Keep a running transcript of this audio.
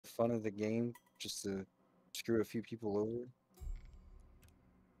fun of the game just to screw a few people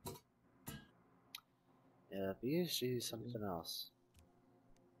over. Yeah, BSG is something else.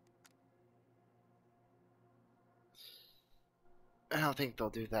 I don't think they'll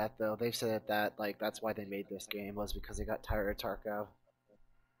do that though. They've said that like that's why they made this game was because they got tired of Tarkov.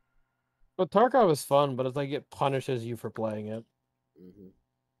 But Tarkov is fun, but it's like it punishes you for playing it. Hmm.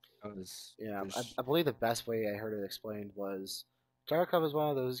 Because Yeah, there's I believe the best way I heard it explained was Tarkov is one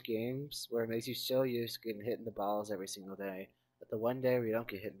of those games where it makes you so used to getting hit in the balls every single day. But the one day where you don't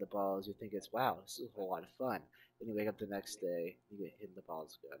get hit in the balls, you think it's wow, this is a whole lot of fun. Then you wake up the next day, you get hit in the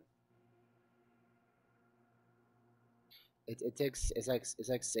balls again. It takes it's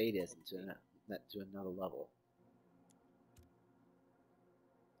like sadism to another level.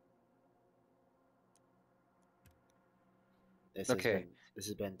 This has okay. been this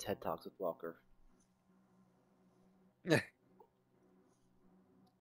has been TED Talks with Walker.